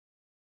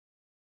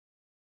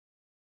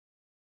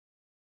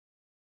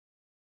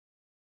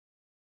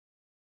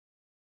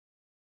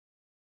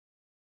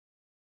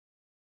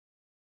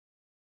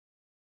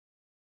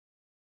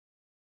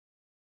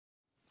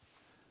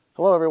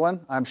Hello everyone,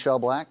 I'm Shell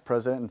Black,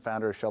 President and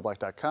founder of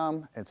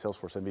ShellBlack.com and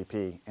Salesforce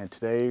MVP, and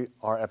today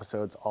our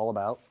episode's all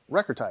about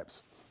record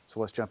types.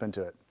 So let's jump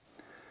into it.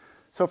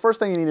 So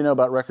first thing you need to know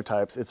about record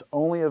types, it's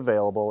only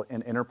available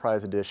in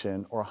Enterprise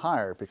Edition or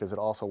higher because it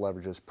also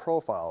leverages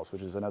profiles,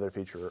 which is another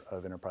feature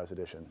of Enterprise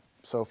Edition.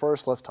 So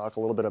first let's talk a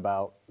little bit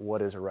about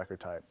what is a record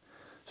type.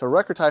 So a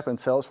record type in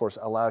Salesforce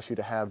allows you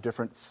to have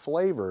different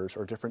flavors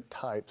or different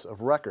types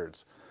of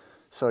records.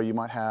 So you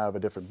might have a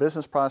different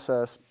business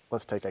process.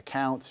 Let's take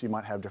accounts. You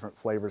might have different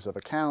flavors of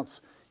accounts.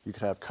 You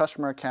could have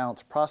customer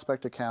accounts,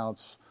 prospect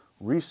accounts,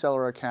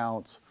 reseller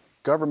accounts,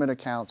 government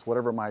accounts,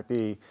 whatever it might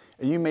be.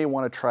 And you may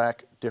want to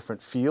track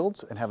different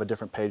fields and have a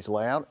different page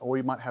layout, or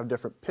you might have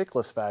different pick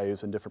list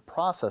values and different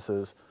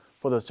processes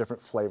for those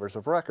different flavors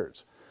of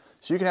records.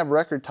 So you can have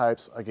record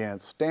types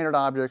against standard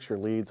objects, your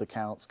leads,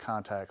 accounts,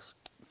 contacts,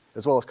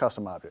 as well as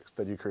custom objects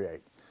that you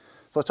create.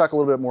 So let's talk a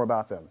little bit more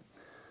about them.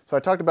 So I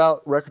talked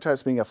about record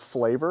types being a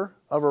flavor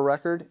of a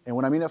record, and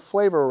when I mean a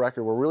flavor of a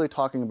record, we're really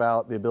talking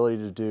about the ability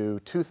to do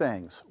two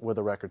things with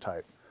a record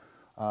type.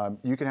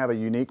 You can have a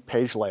unique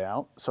page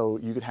layout, so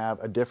you could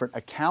have a different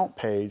account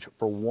page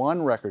for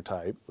one record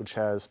type, which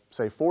has,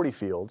 say, 40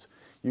 fields.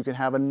 You can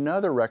have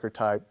another record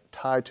type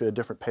tied to a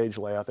different page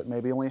layout that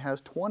maybe only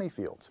has 20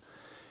 fields.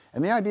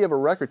 And the idea of a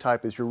record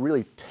type is you're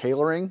really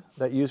tailoring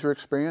that user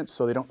experience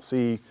so they don't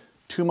see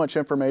too much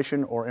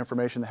information or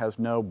information that has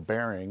no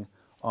bearing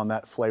on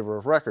that flavor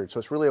of record. So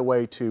it's really a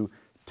way to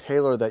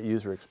tailor that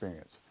user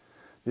experience.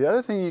 The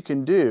other thing you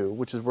can do,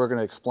 which is we're going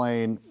to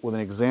explain with an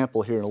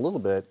example here in a little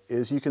bit,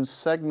 is you can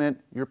segment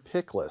your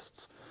pick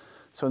lists.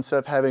 So instead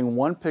of having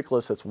one pick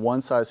list that's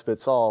one size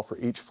fits all for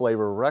each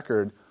flavor of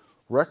record,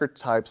 record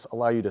types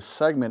allow you to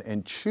segment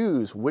and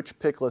choose which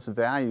pick list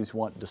values you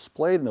want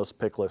displayed in those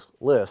pick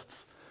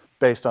lists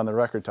based on the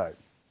record type.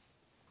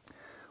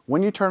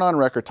 When you turn on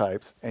record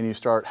types and you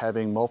start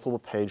having multiple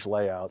page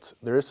layouts,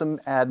 there is some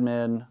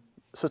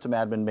system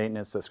admin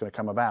maintenance that's going to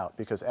come about,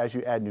 because as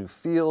you add new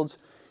fields,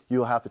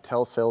 you'll have to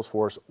tell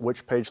Salesforce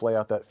which page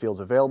layout that field's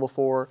available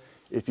for.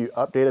 If you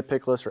update a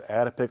pick list or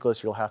add a pick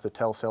list, you'll have to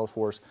tell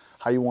Salesforce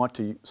how you want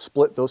to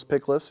split those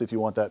pick lists, if you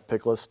want that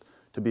pick list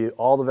to be,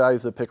 all the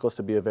values of the pick list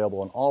to be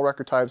available in all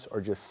record types or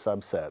just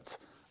subsets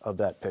of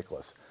that pick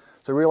list.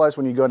 So realize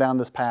when you go down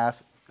this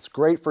path, it's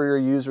great for your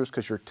users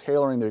because you're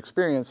tailoring the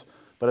experience,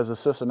 but as a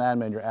system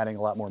admin, you're adding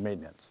a lot more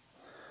maintenance.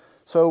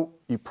 So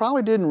you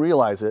probably didn't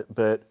realize it,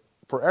 but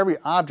for every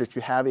object,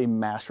 you have a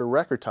master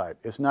record type.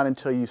 It's not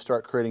until you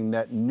start creating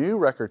net new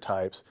record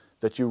types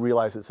that you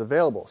realize it's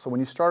available. So when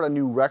you start a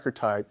new record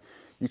type,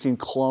 you can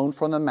clone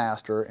from the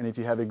master, and if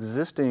you have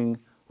existing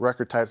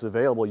record types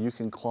available, you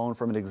can clone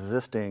from an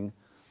existing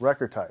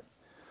record type.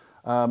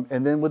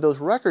 And then with those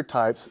record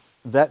types,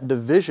 that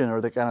division or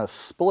the kind of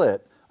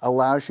split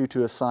allows you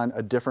to assign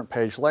a different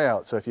page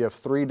layout. So if you have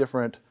 3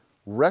 different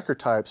record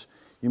types,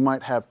 you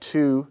might have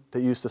 2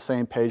 that use the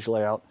same page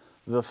layout.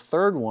 The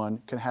third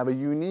one can have a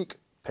unique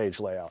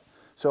page layout.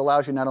 So it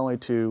allows you not only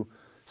to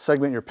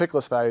segment your pick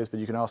list values, but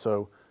you can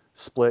also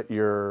split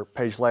your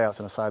page layouts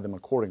and assign them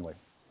accordingly.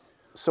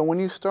 So when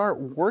you start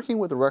working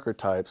with the record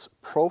types,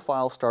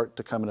 profiles start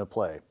to come into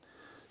play.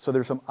 So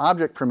there's some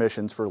object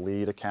permissions for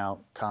lead,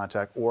 account,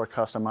 contact, or a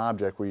custom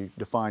object where you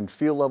define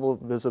field level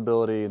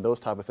visibility and those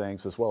type of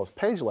things, as well as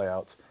page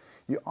layouts.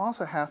 You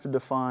also have to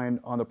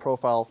define on the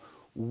profile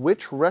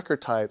which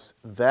record types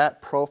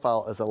that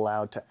profile is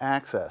allowed to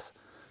access.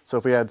 So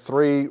if we had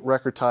 3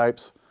 record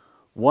types,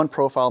 one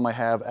profile might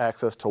have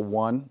access to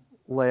one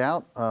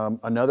layout.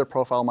 Another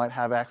profile might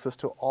have access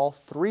to all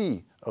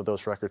 3 of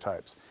those record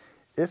types.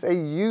 If a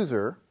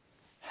user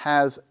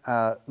has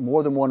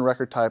more than one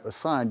record type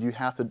assigned, you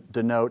have to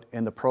denote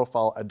in the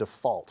profile a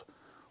default,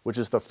 which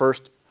is the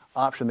first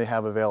option they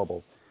have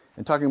available.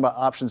 And talking about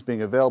options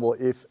being available,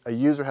 if a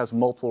user has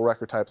multiple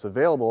record types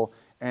available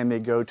and they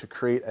go to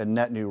create a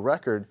net new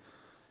record,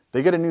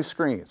 they get a new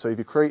screen. So if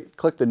you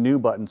click the new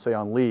button, say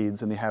on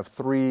leads, and they have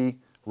 3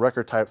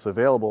 record types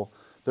available,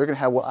 they're going to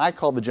have what I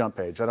call the jump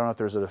page. I don't know if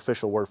there's an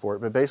official word for it,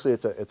 but basically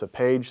it's a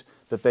page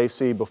that they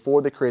see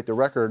before they create the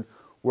record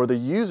where the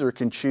user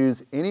can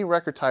choose any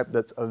record type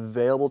that's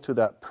available to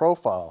that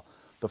profile.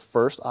 The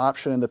first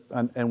option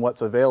and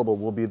what's available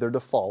will be their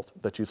default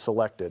that you've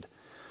selected.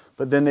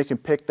 But then they can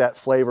pick that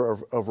flavor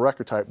of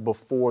record type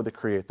before they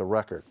create the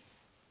record.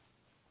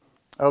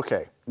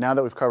 Okay, now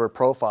that we've covered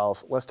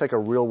profiles, let's take a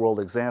real-world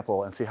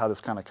example and see how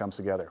this kind of comes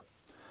together.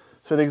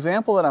 So the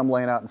example that I'm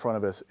laying out in front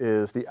of us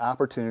is the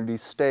opportunity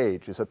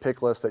stage. It's a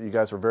pick list that you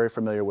guys are very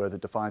familiar with.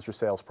 It defines your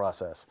sales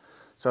process.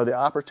 So the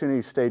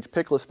opportunity stage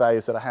pick list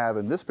values that I have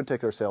in this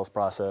particular sales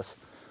process: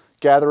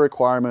 gather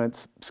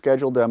requirements,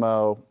 schedule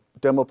demo,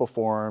 demo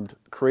performed,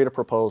 create a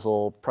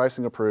proposal,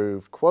 pricing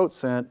approved, quote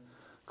sent,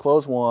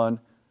 close won,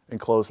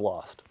 and close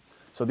lost.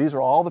 So these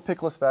are all the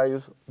pick list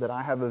values that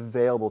I have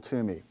available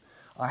to me.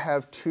 I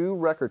have 2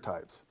 record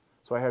types.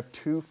 So I have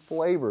 2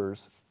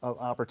 flavors of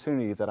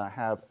opportunity that I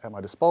have at my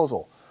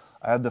disposal.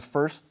 I have the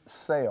first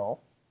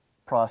sale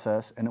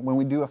process, and when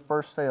we do a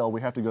first sale,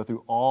 we have to go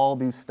through all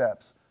these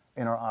steps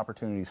in our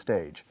opportunity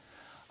stage.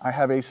 I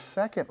have a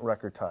second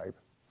record type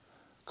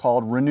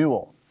called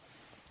renewal.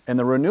 And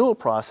the renewal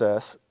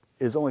process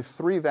is only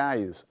 3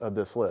 values of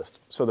this list.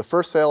 So the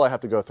first sale, I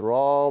have to go through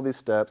all these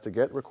steps to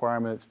get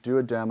requirements, do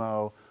a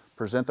demo,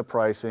 present the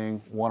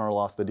pricing, won or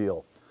lost the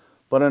deal.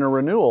 But in a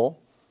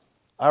renewal,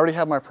 I already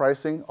have my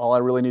pricing. All I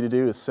really need to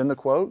do is send the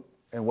quote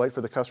and wait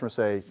for the customer to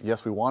say,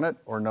 yes, we want it,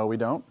 or no, we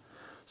don't.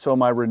 So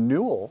my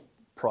renewal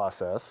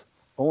process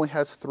only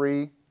has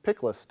 3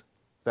 pick list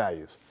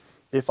values.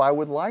 If I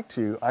would like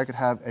to, I could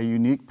have a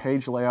unique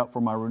page layout for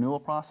my renewal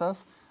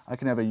process. I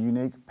can have a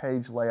unique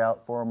page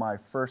layout for my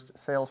first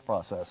sales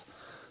process.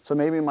 So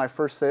maybe in my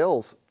first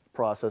sales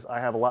process, I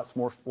have a lot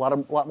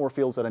more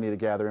fields that I need to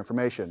gather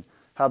information.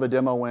 How the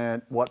demo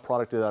went, what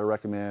product did I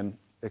recommend,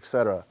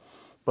 etc.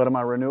 But in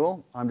my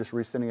renewal, I'm just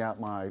resending out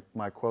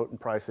my quote and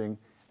pricing,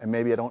 and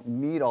maybe I don't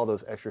need all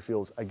those extra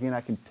fields. Again,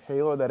 I can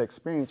tailor that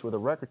experience with a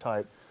record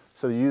type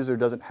so the user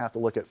doesn't have to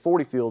look at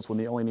 40 fields when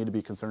they only need to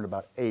be concerned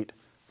about 8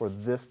 for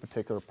this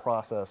particular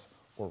process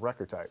or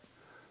record type.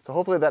 So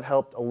hopefully that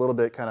helped a little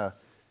bit kind of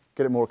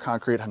get it more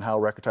concrete on how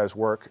record types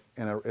work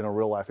in a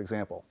real life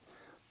example.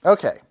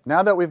 Okay,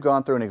 now that we've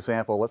gone through an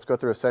example, let's go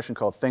through a section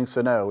called Things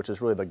to Know, which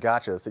is really the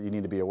gotchas that you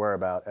need to be aware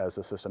about as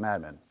a system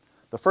admin.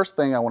 The first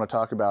thing I want to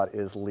talk about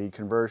is lead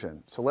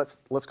conversion. So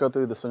let's go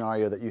through the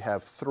scenario that you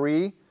have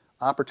 3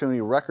 opportunity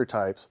record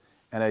types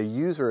and a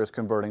user is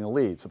converting a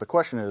lead. So the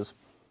question is,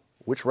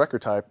 which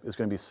record type is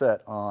going to be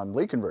set on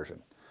lead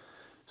conversion?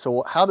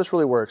 So how this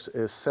really works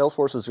is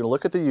Salesforce is going to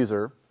look at the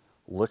user,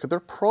 look at their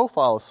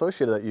profile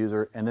associated with that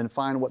user, and then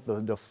find what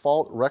the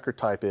default record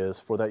type is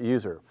for that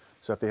user.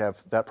 So if they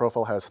have, that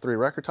profile has 3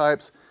 record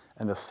types,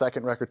 and the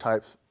second record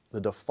type's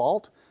the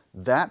default,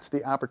 that's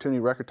the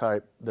opportunity record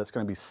type that's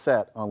going to be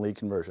set on lead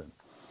conversion.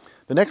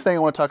 The next thing I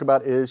want to talk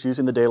about is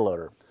using the data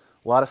loader.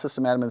 A lot of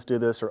system admins do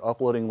this, or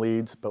uploading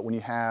leads, but when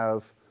you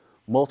have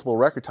multiple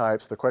record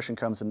types, the question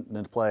comes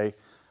into play,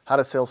 how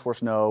does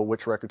Salesforce know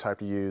which record type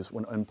to use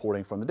when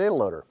importing from the data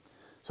loader?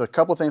 So a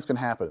couple of things can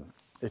happen.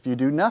 If you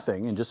do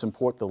nothing and just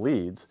import the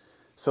leads,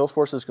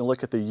 Salesforce is going to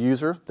look at the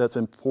user that's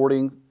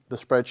importing the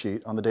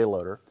spreadsheet on the data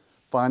loader,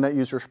 find that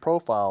user's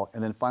profile,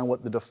 and then find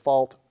what the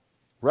default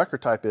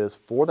record type is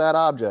for that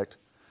object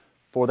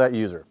for that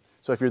user.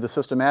 So if you're the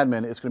system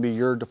admin, it's going to be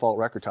your default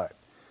record type.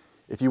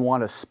 If you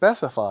want to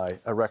specify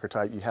a record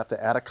type, you have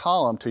to add a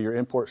column to your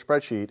import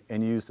spreadsheet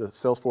and use the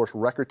Salesforce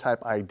record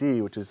type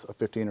ID, which is a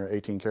 15 or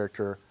 18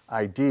 character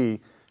ID,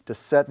 to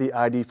set the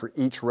ID for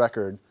each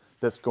record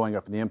that's going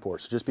up in the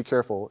import. So just be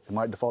careful, it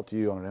might default to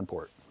you on an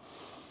import.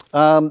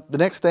 The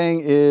next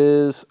thing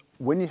is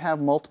when you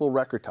have multiple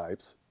record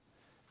types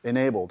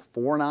enabled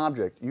for an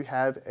object, you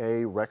have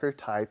a record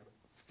type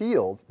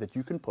field that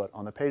you can put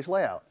on the page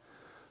layout.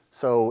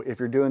 So if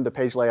you're doing the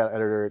page layout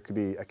editor, it could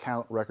be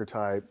account record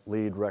type,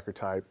 lead record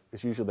type.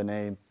 It's usually the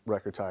name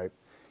record type.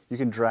 You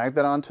can drag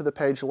that onto the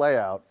page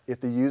layout.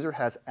 If the user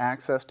has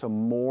access to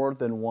more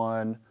than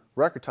one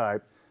record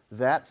type,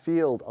 that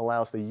field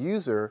allows the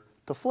user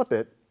to flip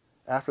it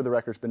after the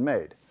record's been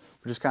made,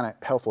 which is kind of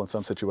helpful in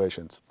some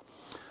situations.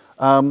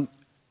 Kind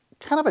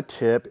of a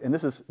tip, and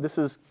this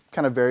is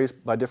kind of varies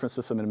by different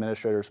system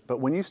administrators, but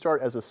when you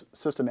start as a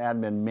system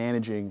admin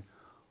managing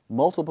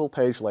multiple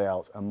page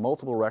layouts and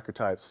multiple record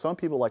types, some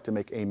people like to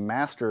make a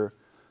master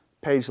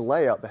page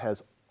layout that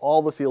has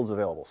all the fields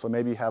available. So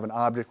maybe you have an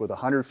object with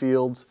 100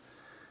 fields,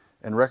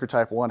 and record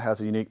type 1 has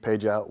a unique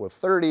page layout with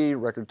 30,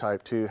 record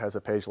type 2 has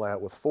a page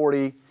layout with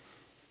 40.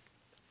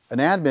 An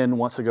admin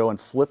wants to go and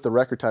flip the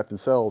record type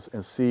themselves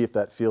and see if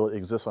that field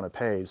exists on a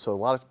page. So a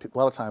lot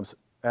of times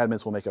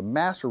admins will make a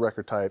master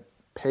record type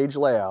page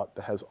layout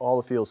that has all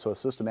the fields, so a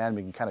system admin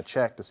can kind of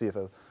check to see if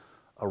a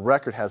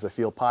record has a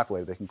field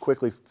populated. They can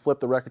quickly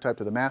flip the record type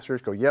to the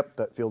masters, go, yep,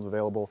 that field's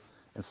available,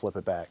 and flip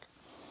it back.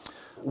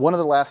 One of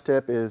the last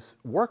tip is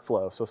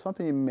workflow. So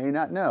something you may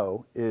not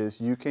know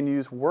is you can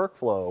use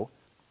workflow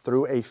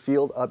through a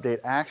field update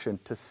action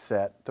to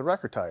set the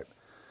record type.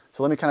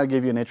 So let me kind of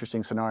give you an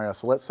interesting scenario.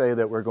 So let's say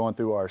that we're going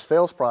through our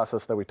sales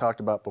process that we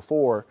talked about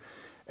before,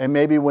 and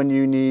maybe when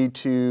you need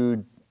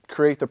to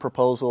create the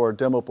proposal or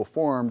demo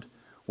performed,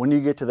 when you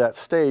get to that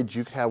stage,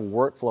 you could have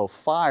workflow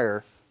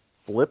fire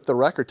flip the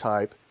record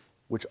type,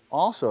 which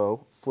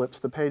also flips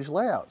the page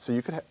layout. So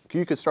you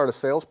could start a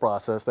sales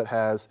process that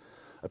has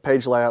a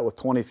page layout with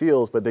 20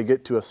 fields, but they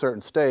get to a certain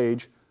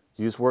stage,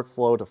 use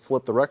workflow to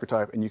flip the record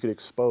type, and you could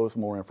expose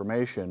more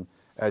information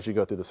as you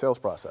go through the sales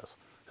process.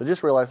 So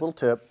just realize, little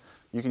tip,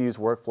 you can use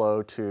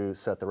workflow to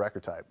set the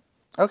record type.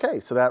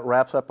 Okay, so that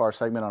wraps up our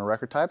segment on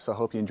record types. I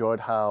hope you enjoyed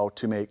how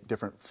to make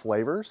different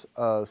flavors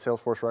of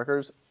Salesforce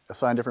records,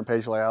 assign different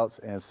page layouts,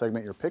 and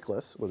segment your pick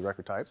lists with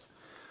record types.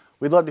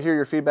 We'd love to hear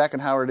your feedback on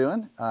how we're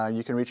doing.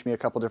 You can reach me a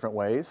couple different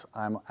ways.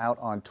 I'm out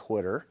on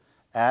Twitter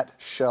at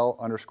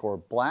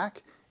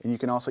 @shell_black, and you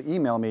can also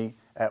email me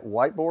at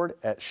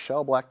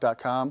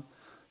whiteboard@shellblack.com.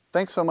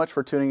 Thanks so much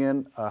for tuning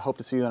in. Hope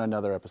to see you on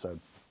another episode.